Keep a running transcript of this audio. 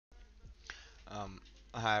Um,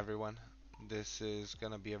 Hi everyone. This is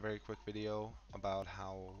gonna be a very quick video about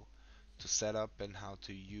how to set up and how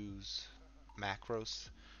to use macros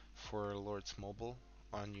for Lords Mobile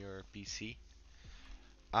on your PC.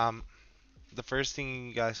 Um, the first thing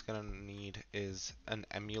you guys gonna need is an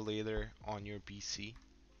emulator on your PC,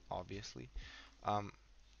 obviously. Um,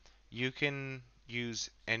 you can use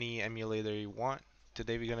any emulator you want.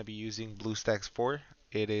 Today we're gonna be using BlueStacks 4.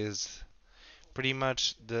 It is pretty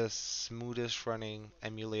much the smoothest running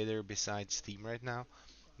emulator besides Steam right now.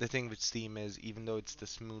 The thing with Steam is, even though it's the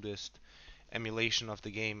smoothest emulation of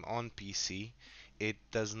the game on PC, it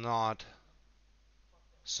does not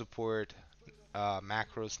support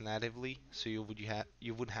macros natively, so you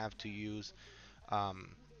would have to use um,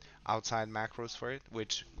 outside macros for it,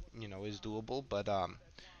 which is doable, but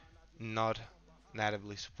not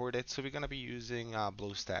natively supported. So we're gonna be using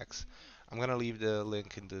BlueStacks. I'm gonna leave the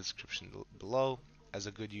link in the description below, as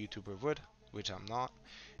a good YouTuber would, which I'm not.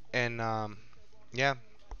 And yeah,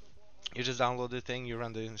 you just download the thing, you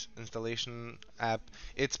run the installation app.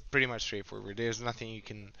 It's pretty much straightforward. There's nothing you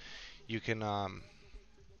can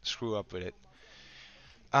screw up with it.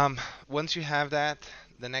 Once you have that,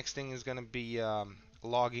 the next thing is gonna be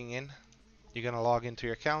logging in. You're gonna log into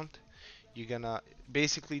your account. You're gonna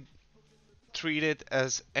basically treat it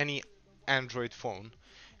as any Android phone,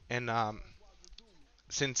 and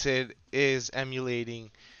since it is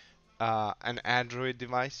emulating an Android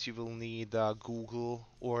device, you will need Google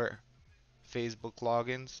or Facebook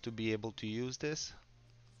logins to be able to use this.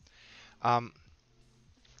 Um,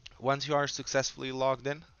 Once you are successfully logged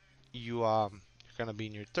in, you're gonna be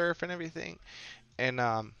in your turf and everything. And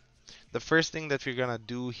the first thing that we're gonna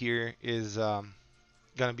do here is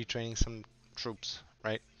gonna be training some troops,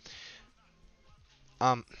 right?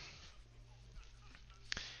 Um,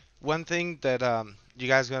 One thing that you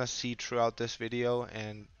guys gonna see throughout this video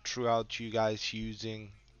and throughout you guys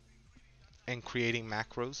using and creating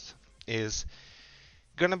macros is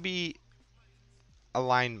gonna be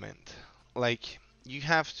alignment. Like you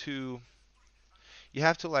have to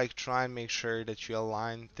like try and make sure that you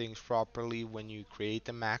align things properly when you create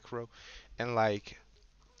the macro, and like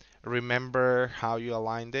remember how you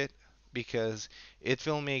aligned it, because it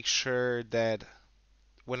will make sure that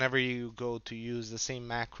whenever you go to use the same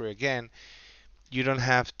macro again, you don't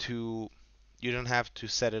have to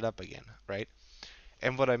set it up again, right?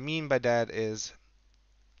 And what I mean by that is,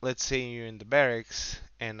 let's say you're in the barracks,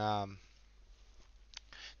 and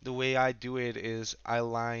the way I do it is I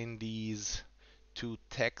line these two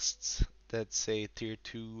texts that say tier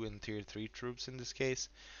 2 and tier 3 troops in this case.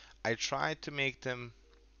 I try to make them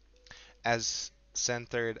as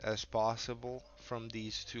centered as possible from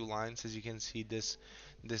these two lines. As you can see, this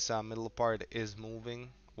middle part is moving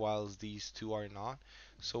whilst these two are not.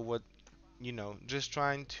 So what, just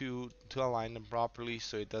trying to align them properly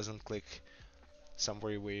so it doesn't click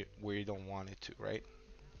somewhere where you don't want it to, right?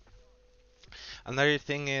 Another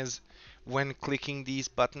thing is, when clicking these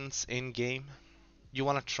buttons in game, you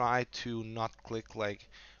want to try to not click like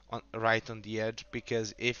right on the edge,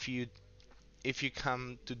 because if you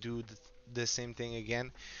come to do the same thing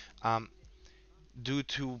again, um, due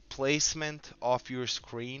to placement of your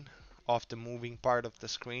screen, of the moving part of the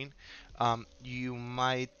screen, you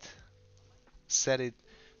might set it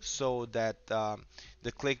so that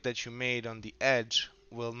the click that you made on the edge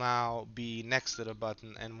will now be next to the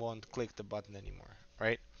button and won't click the button anymore,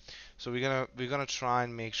 right? So we're gonna try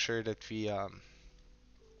and make sure that we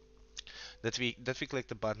click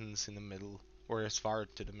the buttons in the middle, or as far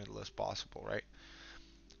to the middle as possible, right?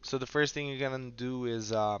 So the first thing you're gonna do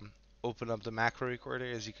is open up the macro recorder.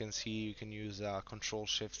 As you can see, you can use Control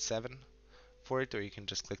Shift 7 for it, or you can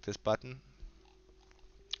just click this button.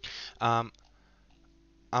 Um,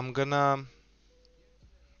 I'm gonna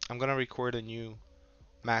record a new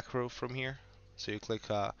macro from here. So you click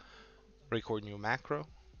record new macro.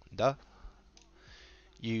 Duh.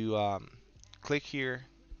 You click here,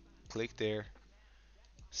 click there,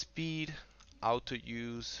 speed, auto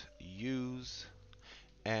use,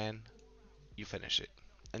 and you finish it,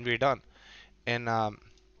 and we're done. And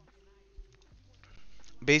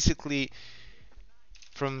basically,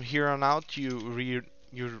 from here on out, you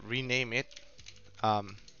rename it,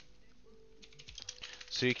 um,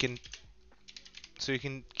 so you can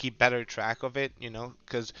keep better track of it,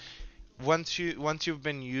 because once you've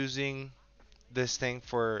been using this thing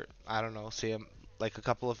for, I don't know, say like a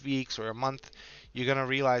couple of weeks or a month, you're gonna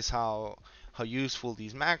realize how useful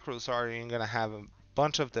these macros are, and you're gonna have a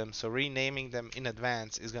bunch of them. So renaming them in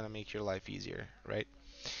advance is gonna make your life easier, right?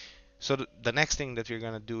 So the next thing that you're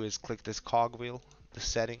gonna do is click this cogwheel, the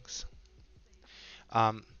settings.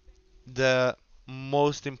 Um, the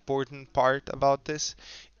most important part about this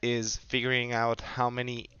is figuring out how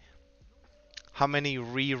many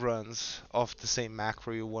reruns of the same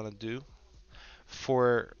macro you want to do.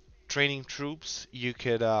 For training troops, you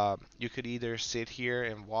could either sit here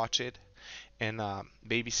and watch it and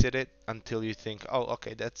babysit it until you think, oh,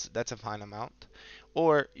 okay, that's a fine amount,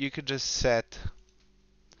 or you could just set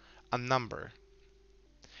a number,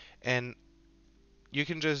 and you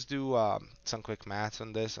can just do some quick maths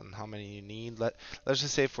on this on how many you need. Let's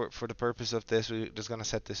just say for the purpose of this, we're just gonna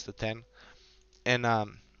set this to 10. And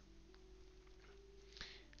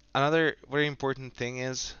another very important thing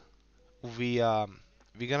is we um,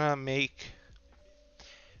 we're gonna make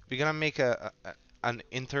we're gonna make an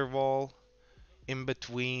interval in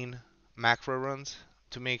between macro runs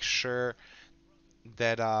to make sure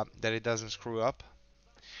that it doesn't screw up.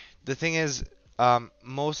 The thing is,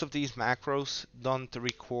 most of these macros don't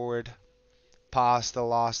record past the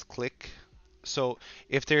last click. So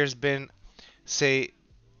if there's been, say,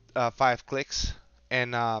 5 clicks,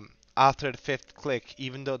 and after the fifth click,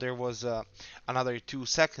 even though there was another 2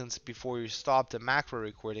 seconds before you stopped the macro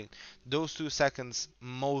recording, those 2 seconds,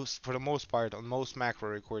 for the most part, on most macro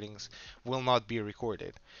recordings, will not be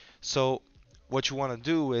recorded. So what you want to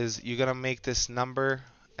do is you're gonna make this number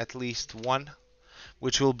at least one,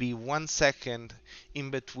 which will be 1 second in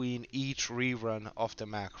between each rerun of the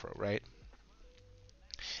macro, right?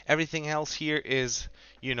 Everything else here is,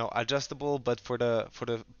 adjustable, but for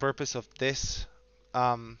the purpose of this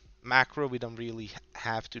macro, we don't really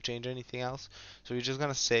have to change anything else. So we're just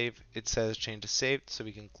gonna save. It says change is saved, so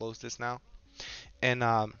we can close this now. And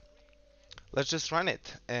let's just run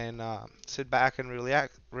it and sit back and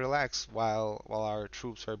relax while our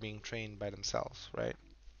troops are being trained by themselves, right?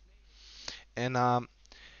 And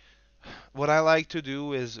what I like to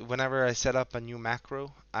do is whenever I set up a new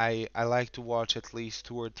macro, I like to watch at least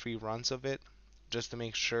 2 or 3 runs of it just to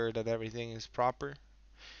make sure that everything is proper,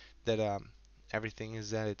 that everything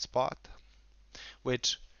is at its spot,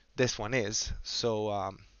 which this one is.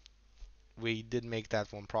 So we did make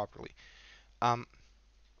that one properly. Um,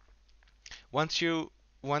 once you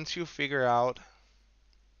once you figure out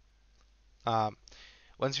um,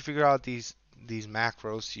 once you figure out these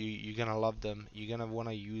macros, you're gonna love them. You're gonna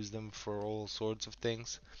wanna use them for all sorts of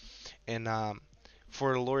things. And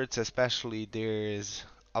for lords especially, there is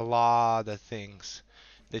a lot of things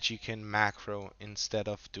that you can macro instead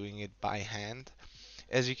of doing it by hand.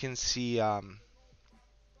 As you can see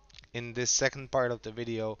in this second part of the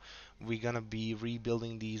video, we're gonna be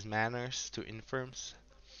rebuilding these manors to infirms.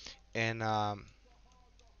 And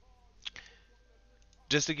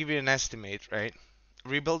just to give you an estimate, right?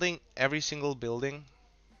 Rebuilding every single building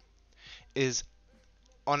is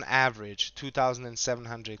on average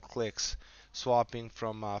 2,700 clicks, swapping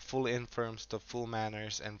from full infirms to full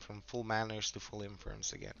manors and from full manors to full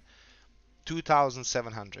infirms again.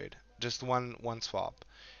 2,700, just one swap,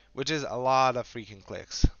 which is a lot of freaking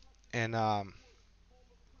clicks. And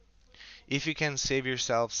if you can save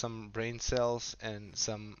yourself some brain cells and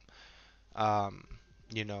um,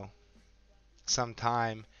 you know, some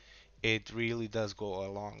time, it really does go a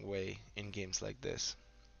long way in games like this.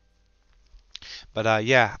 But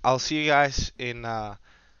yeah, I'll see you guys in a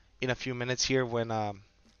few minutes here when I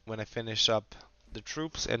finish up the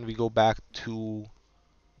troops and we go back to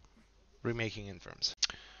remaking infirms.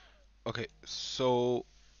 Okay, so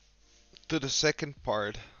to the second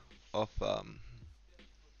part of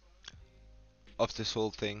this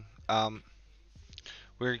whole thing,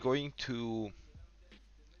 we're going to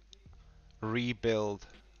rebuild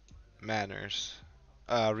manors,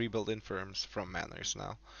 rebuild infirms from manors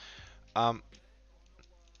now. Um,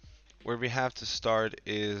 where we have to start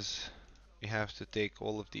is we have to take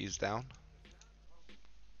all of these down.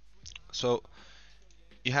 So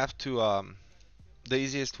you have to the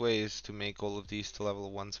easiest way is to make all of these to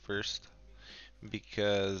level 1s first,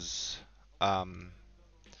 because um,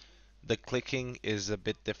 the clicking is a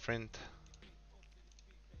bit different.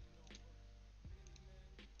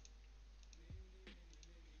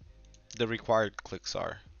 The required clicks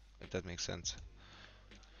are, if that makes sense.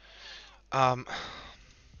 Um,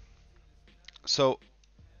 so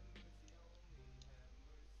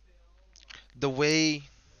the way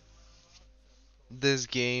this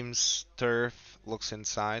game's turf looks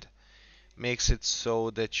inside makes it so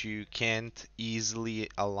that you can't easily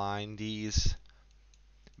align these,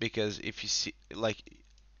 because if you see, like,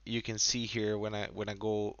 you can see here when I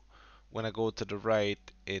go to the right,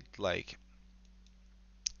 it like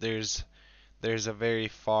there's a very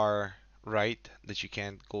far right that you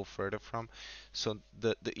can't go further from. So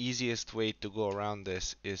the easiest way to go around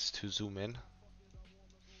this is to zoom in.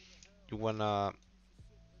 You wanna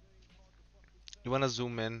You want to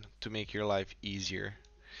zoom in to make your life easier.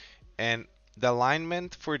 And the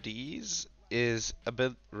alignment for these is a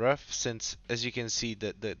bit rough since, as you can see,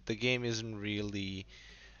 the game isn't really,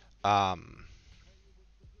 um,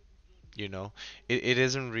 you know, it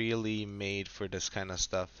isn't really made for this kind of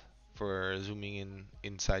stuff, for zooming in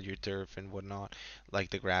inside your turf and whatnot. Like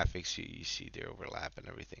the graphics, you see the overlap and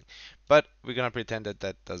everything. But we're gonna pretend that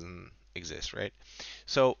that doesn't exist, right?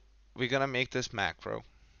 So we're gonna make this macro,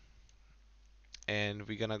 and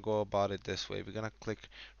we're gonna go about it this way. We're gonna click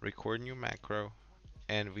record new macro,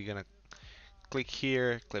 and we're gonna click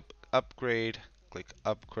here, click upgrade,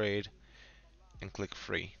 and click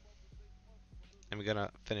free. And we're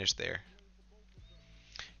gonna finish there.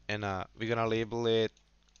 And we're gonna label it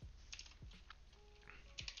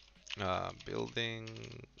building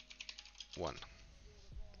one.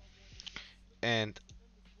 And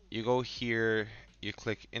you go here, you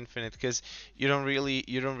click infinite because you don't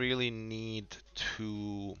really need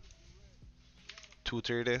to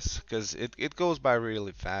tutor this because it goes by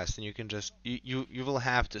really fast, and you can just you will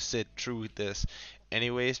have to sit through this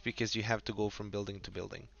anyways because you have to go from building to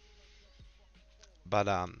building. But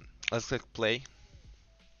let's click play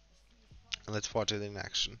and let's watch it in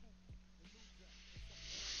action.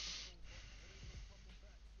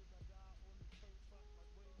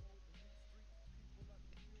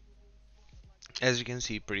 As you can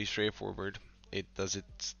see, pretty straightforward. It does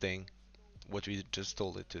its thing, what we just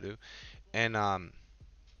told it to do. And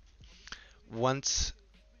once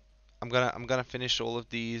I'm gonna finish all of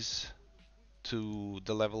these to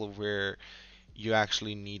the level of where you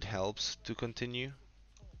actually need helps to continue.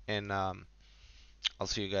 And I'll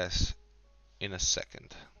see you guys in a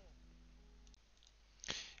second.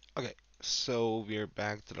 Okay, so we're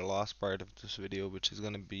back to the last part of this video, which is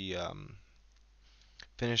gonna be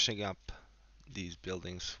finishing up these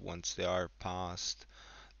buildings once they are past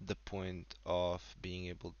the point of being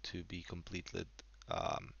able to be completed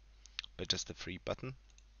um, by just a free button.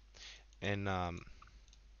 And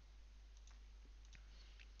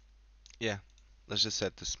yeah, let's just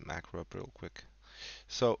set this macro up real quick.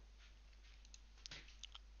 So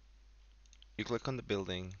you click on the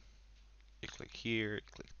building, you click here, you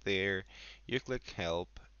click there, you click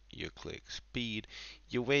help, you click speed,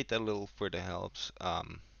 you wait a little for the helps,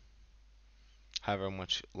 however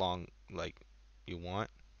much long like you want,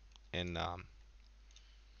 and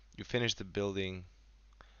you finish the building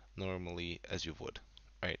normally as you would,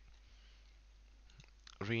 right?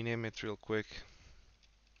 Rename it real quick,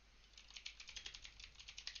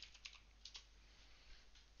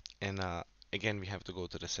 and again we have to go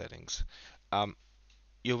to the settings. Um,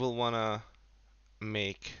 you will wanna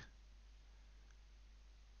make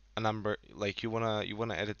a number, like you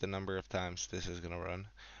wanna edit the number of times this is gonna run.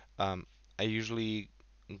 Um, I usually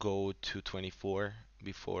go to 24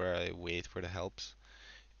 before I wait for the helps,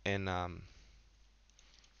 and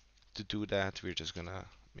to do that we're just gonna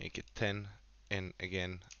make it 10, and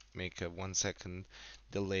again make a 1 second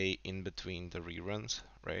delay in between the reruns,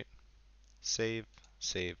 right? Save,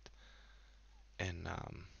 saved, and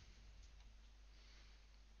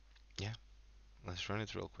yeah, let's run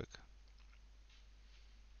it real quick.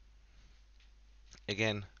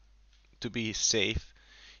 Again, to be safe,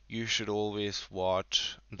 you should always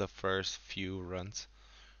watch the first few runs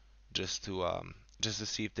just to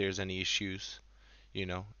see if there's any issues.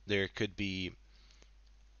 There could be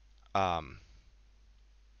um,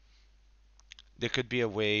 there could be a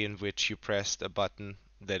way in which you pressed a button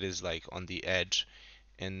that is like on the edge,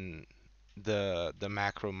 and the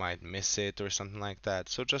macro might miss it or something like that.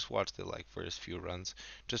 So just watch the like first few runs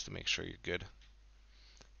just to make sure you're good.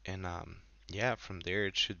 And yeah, from there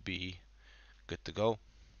it should be good to go.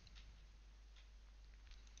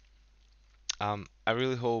 I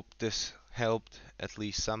really hope this helped at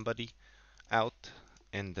least somebody out,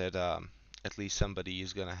 and that at least somebody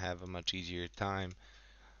is gonna have a much easier time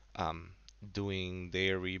um, doing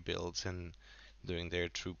their rebuilds and doing their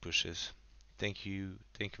true pushes. Thank you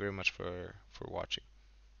very much for watching.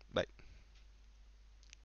 Bye.